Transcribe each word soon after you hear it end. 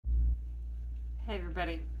Hey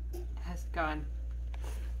everybody, how's it going?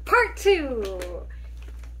 Part 2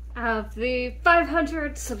 of the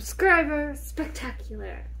 500 subscriber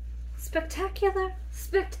spectacular. Spectacular?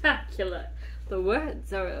 Spectacular. The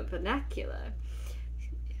words are vernacular.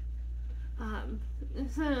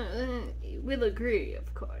 We'll agree,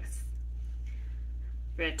 of course.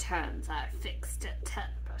 Returns are fixed at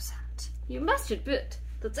 10%. You must admit,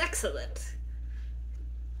 that's excellent.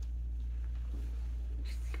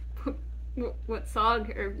 What song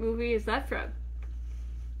or movie is that from?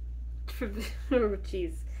 Oh,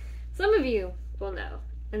 jeez. Some of you will know,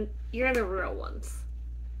 and you're the real ones.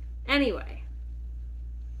 Anyway.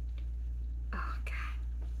 Oh,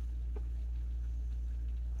 God.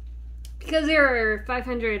 Because there are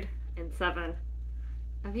 507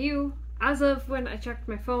 of you, as of when I checked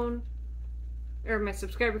my phone, or my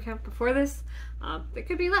subscriber count before this, there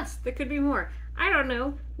could be less, there could be more. I don't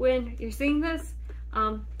know when you're seeing this.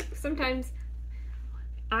 Sometimes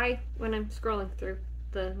when I'm scrolling through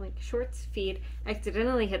the shorts feed, I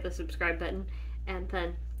accidentally hit the subscribe button, and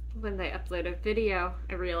then when they upload a video,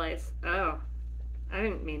 I realize, oh, I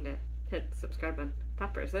didn't mean to hit the subscribe button,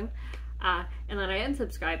 that person, and then I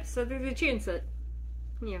unsubscribe. So there's a chance that,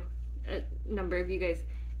 a number of you guys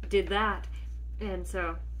did that, and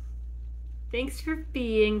so thanks for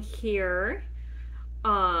being here.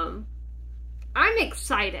 I'm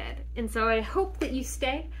excited, and so I hope that you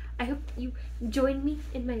stay. I hope you join me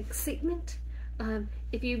in my excitement.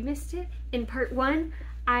 If you missed it, in part 1,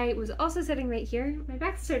 I was also sitting right here. My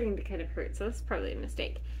back's starting to kind of hurt, so this is probably a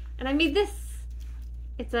mistake. And I made this.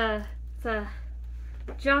 It's a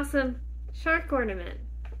Jossum shark ornament.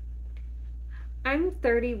 I'm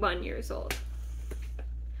 31 years old.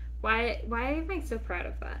 Why am I so proud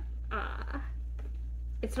of that?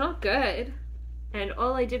 It's not good. And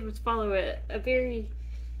all I did was follow a very,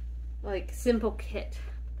 simple kit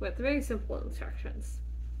with very simple instructions.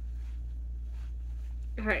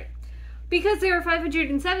 Alright. Because there are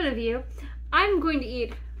 507 of you, I'm going to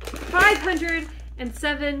eat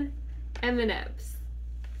 507 M&Ms.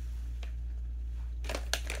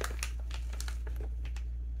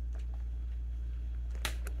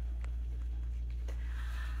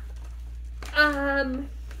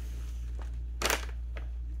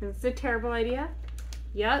 Is this a terrible idea?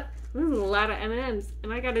 Yep, this is a lot of M&Ms,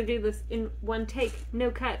 and I gotta do this in one take,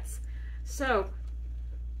 no cuts. So,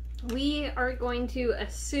 we are going to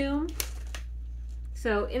assume,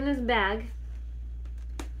 so in this bag,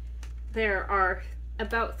 there are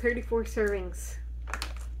about 34 servings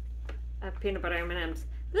of peanut butter M&Ms.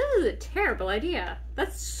 This is a terrible idea.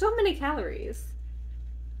 That's so many calories.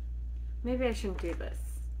 Maybe I shouldn't do this.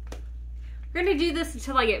 We're gonna do this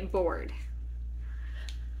until I get bored.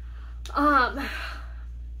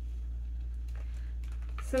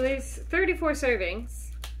 So there's 34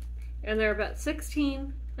 servings, and there are about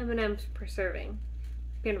 16 M&Ms per serving.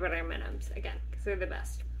 Peanut butter M&Ms, again, because they're the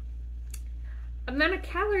best. Amount of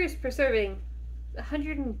calories per serving,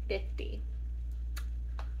 150.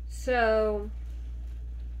 So,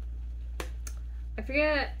 I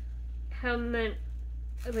forget how many,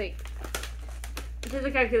 to the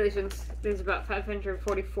calculations, there's about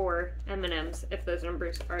 544 M&Ms, if those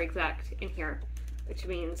numbers are exact in here, which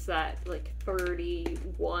means that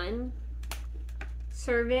 31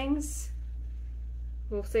 servings,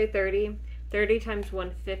 we'll say 30 times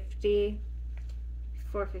 150,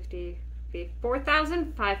 450,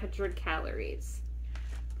 4,500 calories.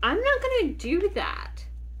 I'm not gonna do that.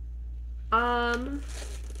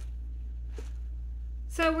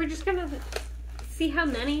 So we're just gonna see how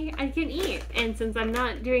many I can eat, and since I'm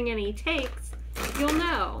not doing any takes, you'll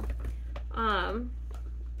know.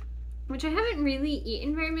 Which I haven't really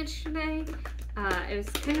eaten very much today. It was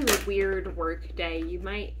kind of a weird work day. You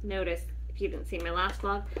might notice, if you didn't see my last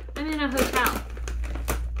vlog, I'm in a hotel.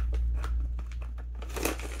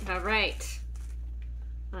 Alright.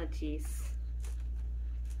 Oh, jeez.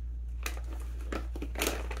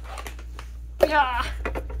 Yeah.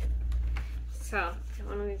 So,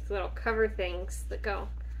 one of these little cover things that go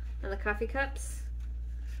on the coffee cups.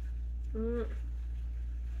 Well,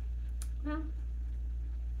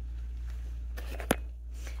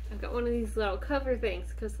 I've got one of these little cover things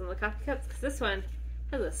that goes on the coffee cups, because this one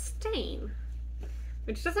has a stain,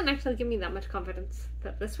 which doesn't actually give me that much confidence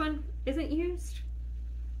that this one isn't used.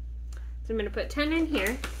 So I'm going to put 10 in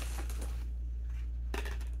here.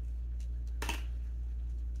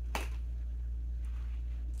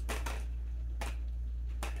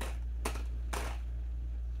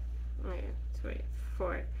 Wait,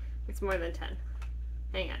 4. It's more than 10.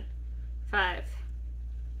 Hang on. 5,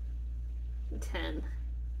 10,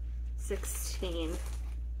 16. Okay,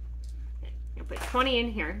 I'm gonna put 20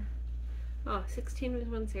 in here. Oh, 16 was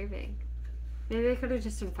one serving. Maybe I could have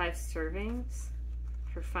just done 5 servings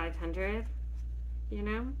for 500, you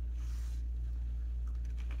know?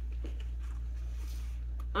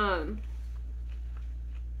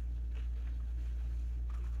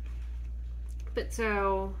 But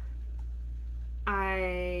so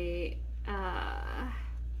I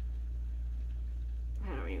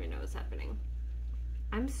don't even know what's happening.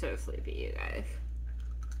 I'm so sleepy, you guys.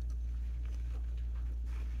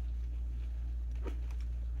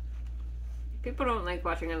 People don't like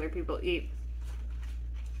watching other people eat.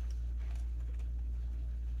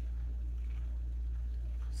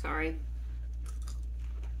 Sorry.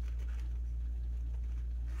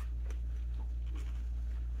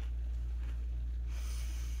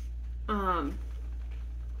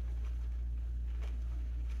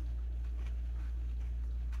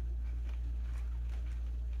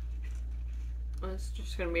 It's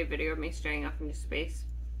just gonna be a video of me staring off into space,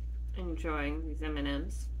 enjoying these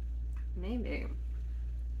M&Ms. Maybe.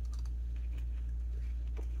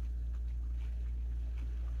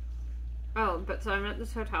 Oh, but so I'm at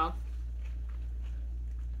this hotel,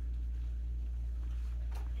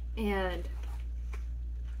 and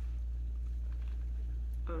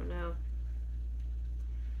oh no.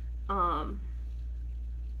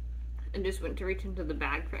 I just went to reach into the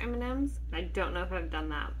bag for M&Ms. I don't know if I've done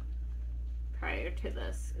that prior to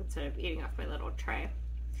this instead of eating off my little tray.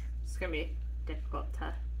 It's gonna be difficult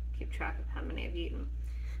to keep track of how many I've eaten,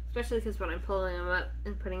 especially because when I'm pulling them up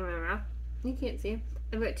and putting them in my mouth, you can't see.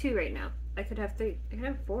 I've got 2 right now. I could have 3. I could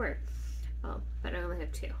have 4. But I only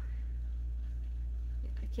have 2.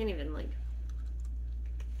 I can't even like.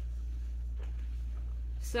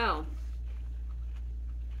 So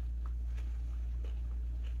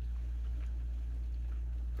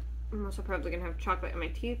I'm also probably gonna have chocolate in my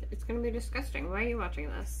teeth. It's gonna be disgusting. Why are you watching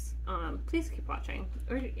this? Please keep watching.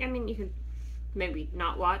 Or, I mean, you could maybe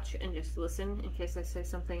not watch and just listen in case I say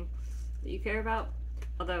something that you care about.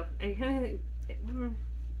 Although, do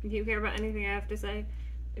you care about anything I have to say?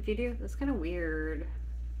 If you do, that's kind of weird.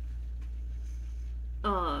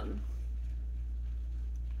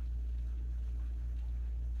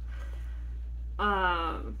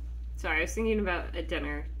 Sorry, I was thinking about a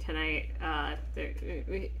dinner tonight.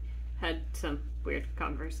 We had some weird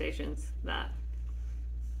conversations that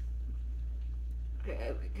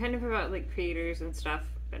kind of about like creators and stuff,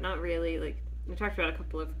 but not really. Like, we talked about a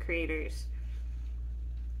couple of creators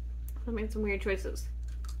that made some weird choices.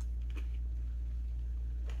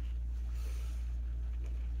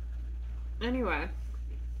 Anyway,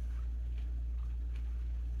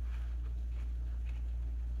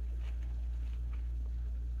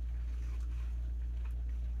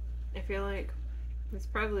 I feel like this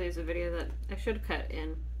probably is a video that I should cut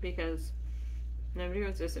in because nobody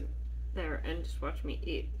wants to sit there and just watch me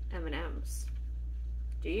eat M&Ms.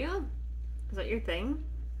 Do you? Is that your thing?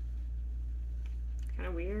 Kind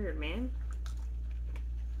of weird, man.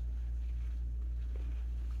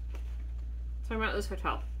 So I'm at this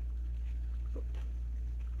hotel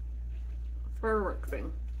for a work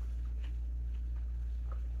thing.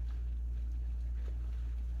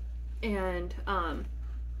 And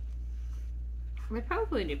I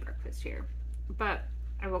probably do breakfast here, but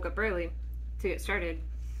I woke up early to get started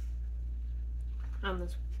on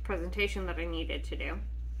this presentation that I needed to do,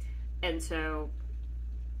 and so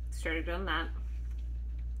started on that,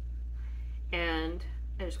 and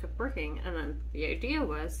I just kept working. And then the idea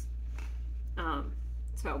was,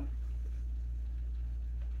 so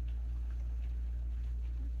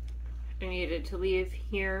I needed to leave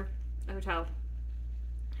here, the hotel,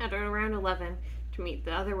 at around 11 to meet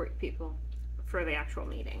the other work people for the actual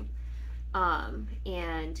meeting.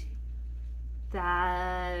 And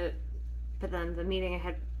that, but then the meeting I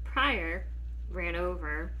had prior ran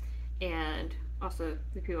over, and also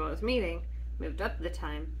the people I was meeting moved up the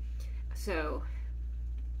time. So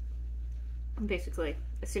basically,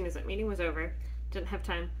 as soon as that meeting was over, didn't have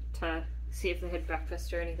time to see if they had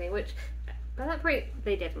breakfast or anything, which by that point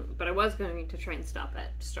they didn't, but I was going to try and stop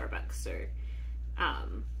at Starbucks or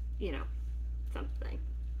you know, something.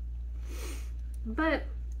 But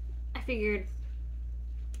I figured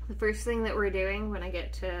the first thing that we're doing when I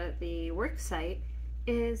get to the work site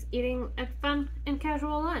is eating a fun and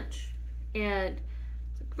casual lunch. And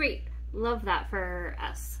great, love that for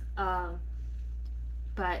us.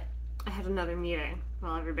 But I had another meeting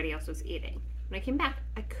while everybody else was eating. When I came back,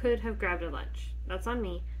 I could have grabbed a lunch. That's on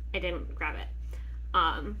me. I didn't grab it.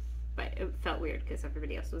 But it felt weird because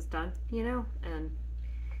everybody else was done, you know, and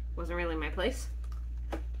it wasn't really my place.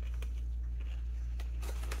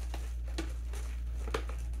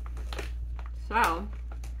 So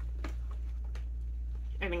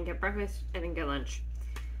I didn't get breakfast. I didn't get lunch.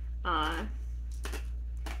 So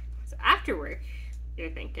after work,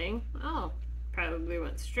 you're thinking, oh, probably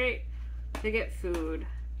went straight to get food.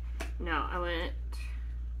 No, I went,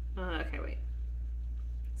 okay, wait.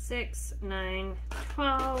 6, 9,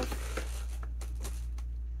 12.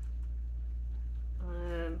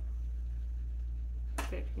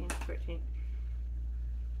 13, 14.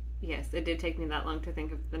 Yes, it did take me that long to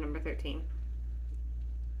think of the number 13.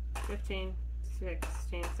 15,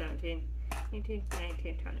 16, 17, 18,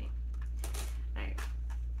 19, 20. Alright.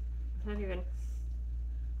 Not even.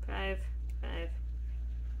 5, 5,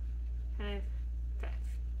 5, 5.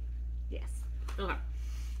 Yes. Okay.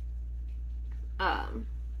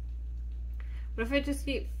 What if I just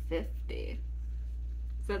eat 50?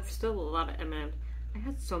 So that's still a lot of M&Ms. I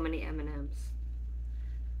had so many M&Ms.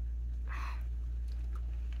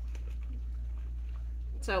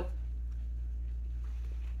 So,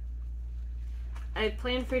 I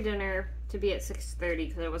planned for dinner to be at 6:30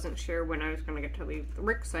 because I wasn't sure when I was going to get to leave the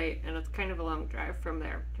work site, and it's kind of a long drive from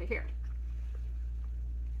there to here.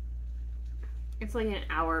 It's like an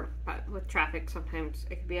hour, but with traffic sometimes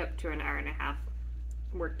it could be up to an hour and a half.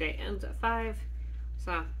 Workday ends at 5,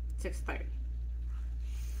 so 6:30.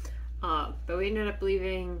 But we ended up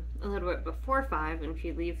leaving a little bit before 5, and if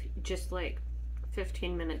you leave just like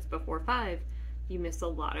 15 minutes before 5, you miss a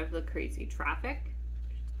lot of the crazy traffic,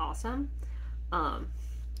 which is awesome.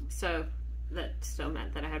 So that still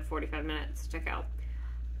meant that I had 45 minutes to go.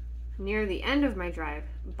 Near the end of my drive,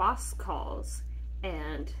 boss calls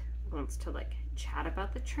and wants to like chat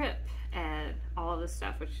about the trip and all of this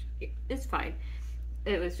stuff, which is fine.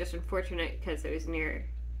 It was just unfortunate because it was near,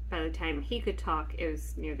 by the time he could talk, it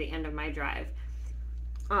was near the end of my drive.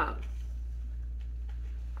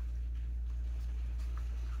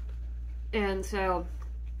 And so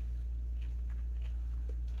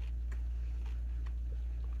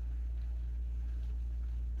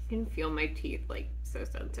I can feel my teeth like so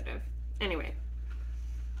sensitive. Anyway,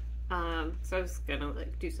 so I was gonna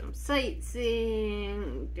like do some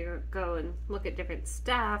sightseeing, go and look at different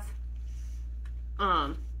stuff.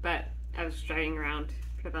 But I was driving around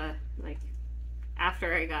for the, like,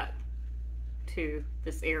 after I got to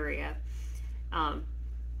this area,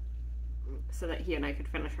 so that he and I could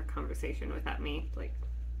finish our conversation without me, like,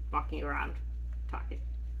 walking around talking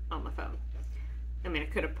on the phone. I mean, I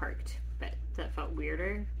could have parked, but that felt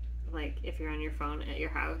weirder. Like, if you're on your phone at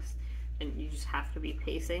your house and you just have to be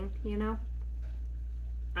pacing, you know?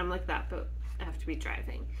 I'm like that, but I have to be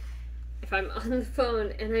driving. If I'm on the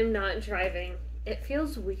phone and I'm not driving, it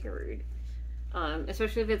feels weird.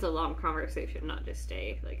 Especially if it's a long conversation, not just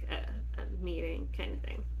a meeting kind of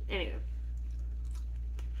thing. Anyway.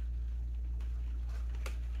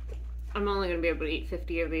 I'm only going to be able to eat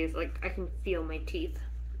 50 of these. Like, I can feel my teeth.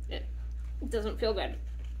 It doesn't feel good.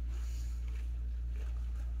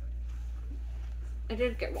 I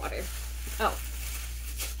did get water. Oh.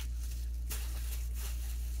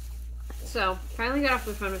 So, finally got off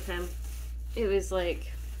the phone with him. It was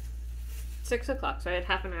like 6 o'clock, so I had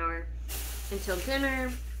half an hour until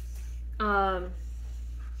dinner. And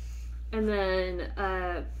then,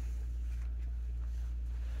 I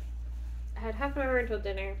had half an hour until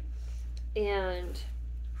dinner. And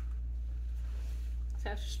so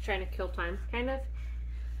I was just trying to kill time, kind of.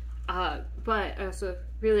 But I also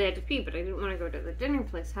really had to pee, but I didn't want to go to the dinner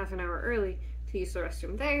place half an hour early to use the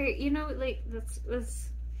restroom there. You know, like, that's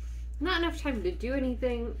not enough time to do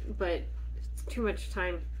anything, but it's too much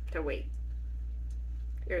time to wait.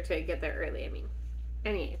 Or to get there early, I mean.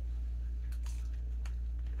 Anyway.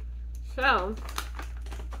 So,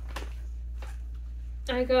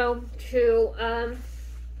 I go to,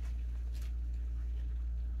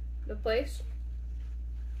 the place.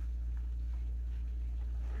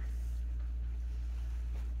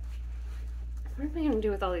 What am I gonna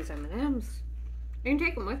do with all these M&Ms? I can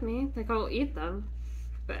take them with me, like I'll eat them,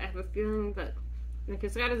 but I have a feeling that, like,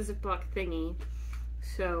 it's got a Ziploc thingy,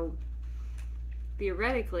 so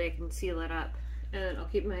theoretically I can seal it up, and I'll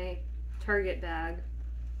keep my Target bag.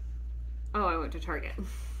 Oh, I went to Target.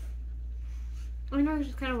 I know, I was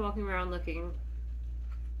just kind of walking around looking.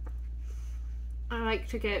 I like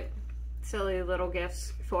to get silly little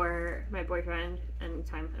gifts for my boyfriend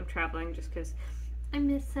anytime I'm traveling, just because I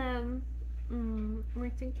miss him.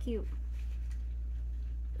 We're so cute.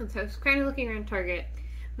 And so I was kind of looking around Target.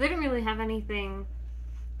 They didn't really have anything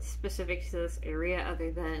specific to this area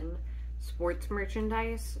other than sports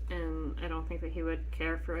merchandise, and I don't think that he would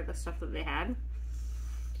care for the stuff that they had.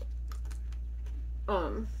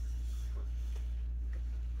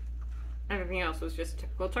 Everything else was just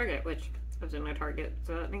typical Target, which I was in my Target,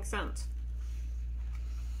 so that makes sense.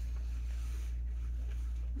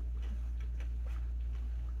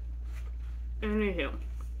 Anywho.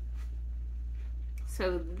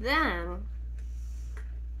 So then,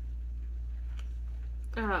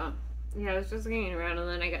 yeah, I was just looking around and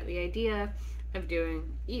then I got the idea of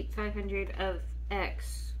doing Eat 500 of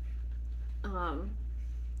X, for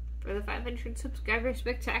the 500 subscriber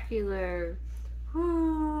spectacular.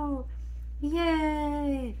 Woo!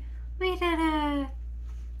 Yay! We did it!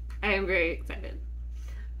 I am very excited.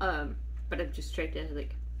 But I've just tried to,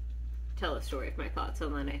 like, tell a story of my thoughts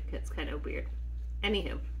and then it gets kind of weird.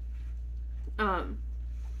 Anywho. So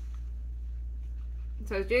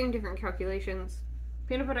I was doing different calculations.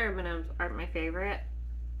 Peanut butter M&Ms are my favorite.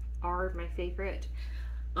 Of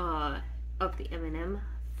the M&M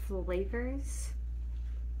flavors.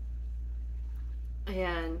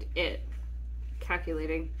 And it,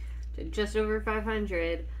 calculating to just over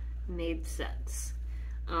 500, made sense.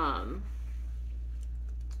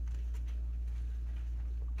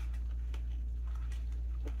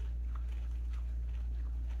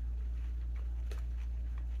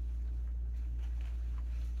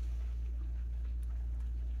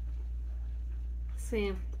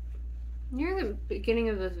 See, near the beginning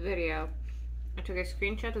of this video, I took a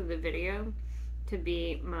screenshot of the video to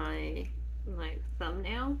be my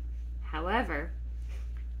thumbnail. However,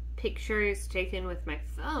 pictures taken with my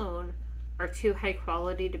phone are too high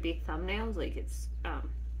quality to be thumbnails. Like, it's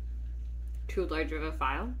too large of a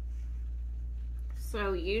file.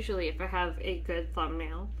 So usually if I have a good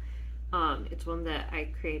thumbnail, it's one that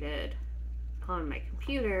I created on my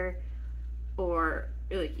computer, or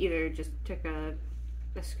like either just took a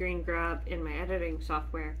screen grab in my editing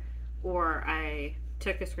software, or I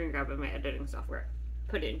took a screen grab in my editing software,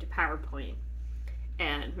 put it into PowerPoint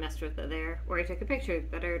and messed with it there, or I took a picture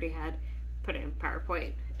that I already had, put it in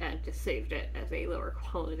PowerPoint and just saved it as a lower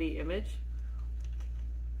quality image.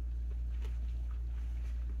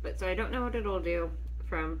 But so I don't know what it'll do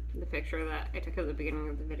from the picture that I took at the beginning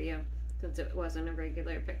of the video, since it wasn't a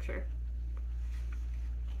regular picture.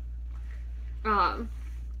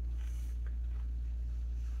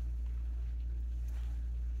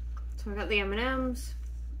 So I got the M&Ms,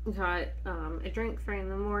 got a drink for in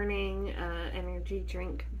the morning, energy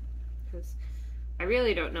drink, because I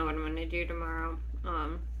really don't know what I'm going to do tomorrow.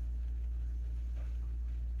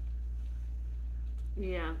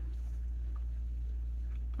 Yeah.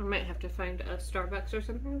 I might have to find a Starbucks or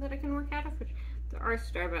something that I can work out of, which there are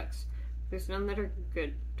Starbucks. There's none that are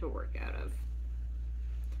good to work out of.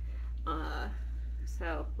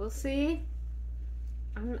 So we'll see.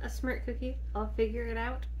 I'm a smart cookie. I'll figure it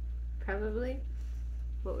out. Probably.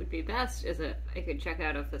 What would be best is if I could check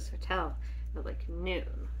out of this hotel at like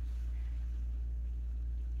noon.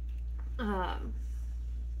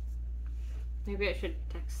 Maybe I should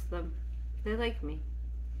text them. They like me.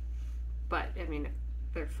 But, I mean, if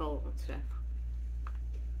they're full and stuff.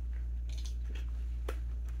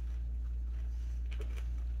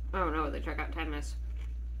 I don't know what the checkout time is.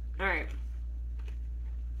 Alright.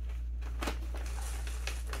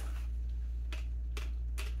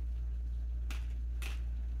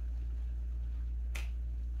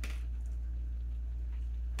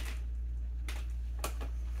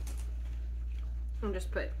 I'll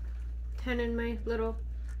just put 10 in my little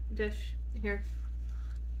dish here.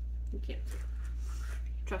 You can't see.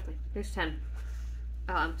 Trust me, there's 10.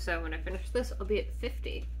 So when I finish this, I'll be at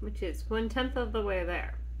 50, which is 1/10 of the way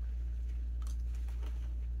there.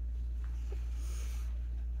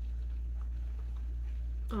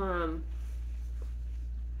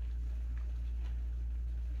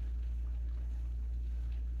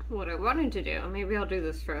 What I wanted to do, maybe I'll do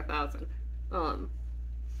this for 1,000,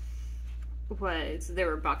 was there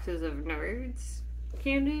were boxes of Nerds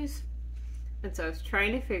candies, and so I was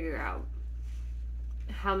trying to figure out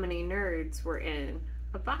how many Nerds were in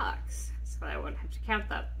a box, so I wouldn't have to count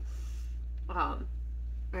them.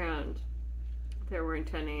 And there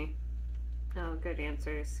weren't any good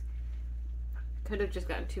answers. Could have just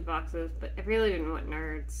gotten 2 boxes, but I really didn't want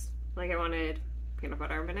Nerds. Like, I wanted peanut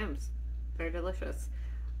butter M&Ms. They're delicious.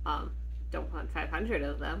 Don't want 500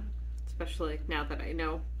 of them, especially now that I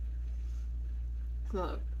know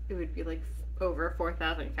it would be like over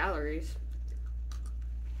 4,000 calories.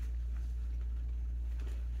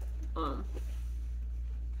 I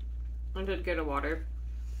did get a water.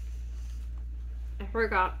 I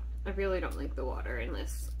forgot, I really don't like the water in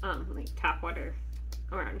this, like tap water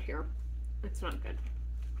around here. It's not good.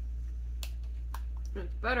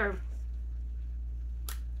 It's better.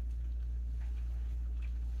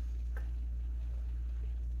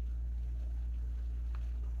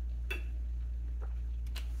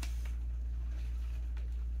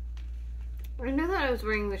 I know that I was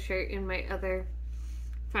wearing the shirt in my other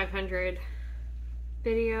 500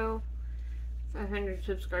 video, 500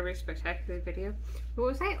 subscribers spectacular video. But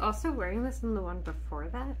was I also wearing this in the one before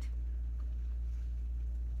that?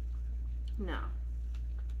 No.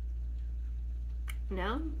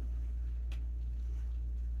 No?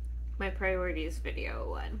 My priorities video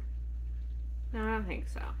one. No, I don't think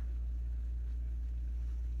so.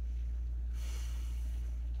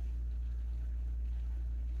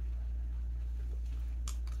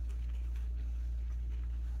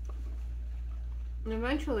 And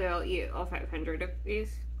eventually I'll eat all 500 of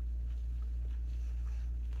these.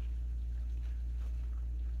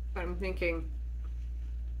 But I'm thinking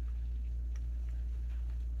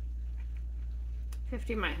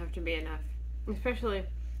 50 might have to be enough. Especially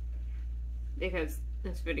because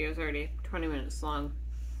this video is already 20 minutes long.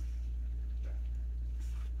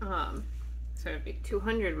 So it'd be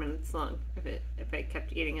 200 minutes long if I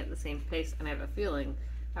kept eating at the same pace, and I have a feeling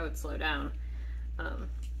I would slow down. I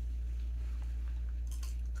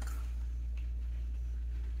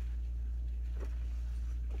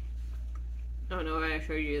don't know why I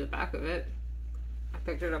showed you the back of it. I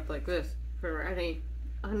picked it up like this. For any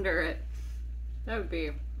under it, that would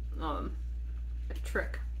be a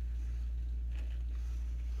trick.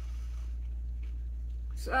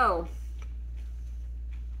 So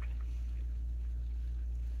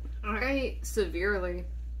I severely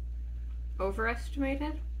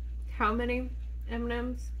overestimated how many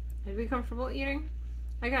M&Ms I'd be comfortable eating.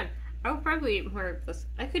 Again, I would probably eat more of this.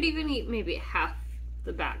 I could even eat maybe half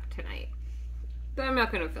the bag tonight. But I'm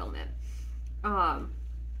not going to film it. I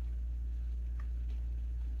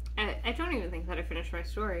don't even think that I finished my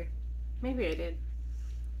story. Maybe I did.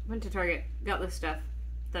 Went to Target, got this stuff,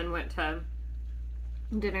 then went to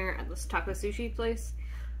dinner at this taco sushi place.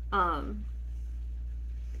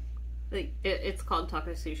 It's called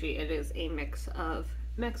taco sushi. It is a mix of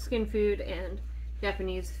Mexican food and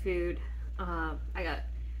Japanese food. I got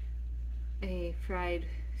a fried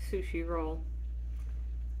sushi roll.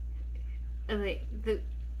 And I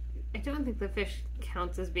don't think the fish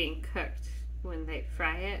counts as being cooked when they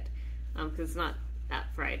fry it, because it's not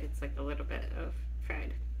that fried. It's like a little bit of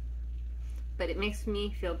fried. But it makes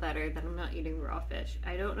me feel better that I'm not eating raw fish.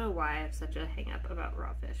 I don't know why I have such a hang up about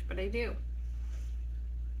raw fish, but I do.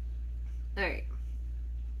 Alright.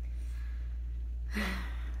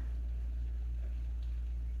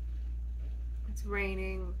 It's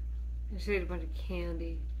raining. I just ate a bunch of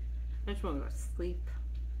candy. I just want to go to sleep.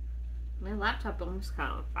 My laptop almost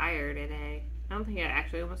caught on fire today. I don't think it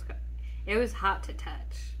actually almost got... It was hot to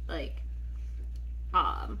touch. Like,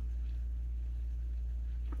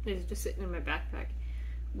 it was just sitting in my backpack.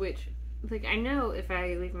 Which, like, I know if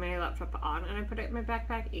I leave my laptop on and I put it in my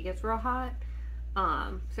backpack, it gets real hot.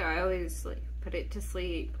 So I always, like, put it to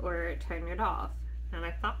sleep or turn it off. And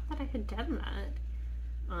I thought that I had done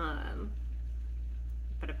that.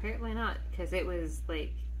 But apparently not, because it was,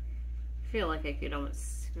 like, I feel like I could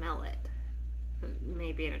almost smell it.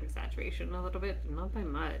 Maybe an exaggeration a little bit, but not by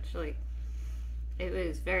much. Like, it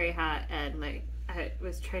was very hot, and like I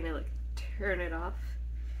was trying to like turn it off,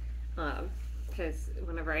 because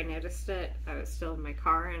whenever I noticed it, I was still in my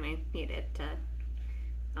car and I needed to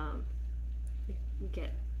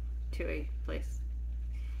get to a place.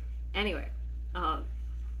 Anyway, and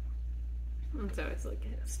so I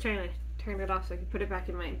was trying to turn it off so I could put it back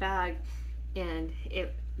in my bag, and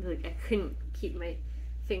it like I couldn't keep my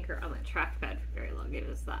finger on the trackpad for very long. It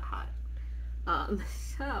was that hot.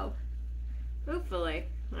 So hopefully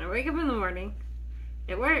when I wake up in the morning,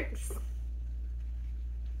 it works.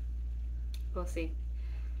 We'll see.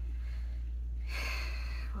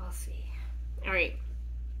 We'll see. Alright.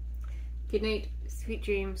 Good night. Sweet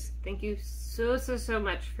dreams. Thank you so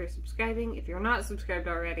much for subscribing. If you're not subscribed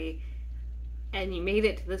already and you made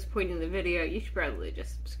it to this point in the video, you should probably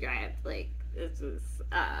just subscribe. Like, this is,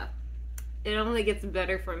 it only gets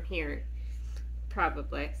better from here.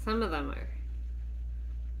 Probably. Some of them are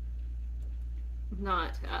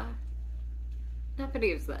not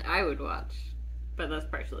videos that I would watch. But that's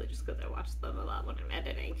partially just because I watch them a lot when I'm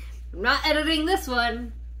editing. I'm not editing this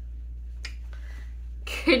one!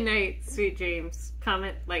 Good night, sweet dreams.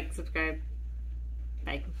 Comment, like, subscribe.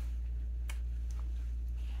 Bye.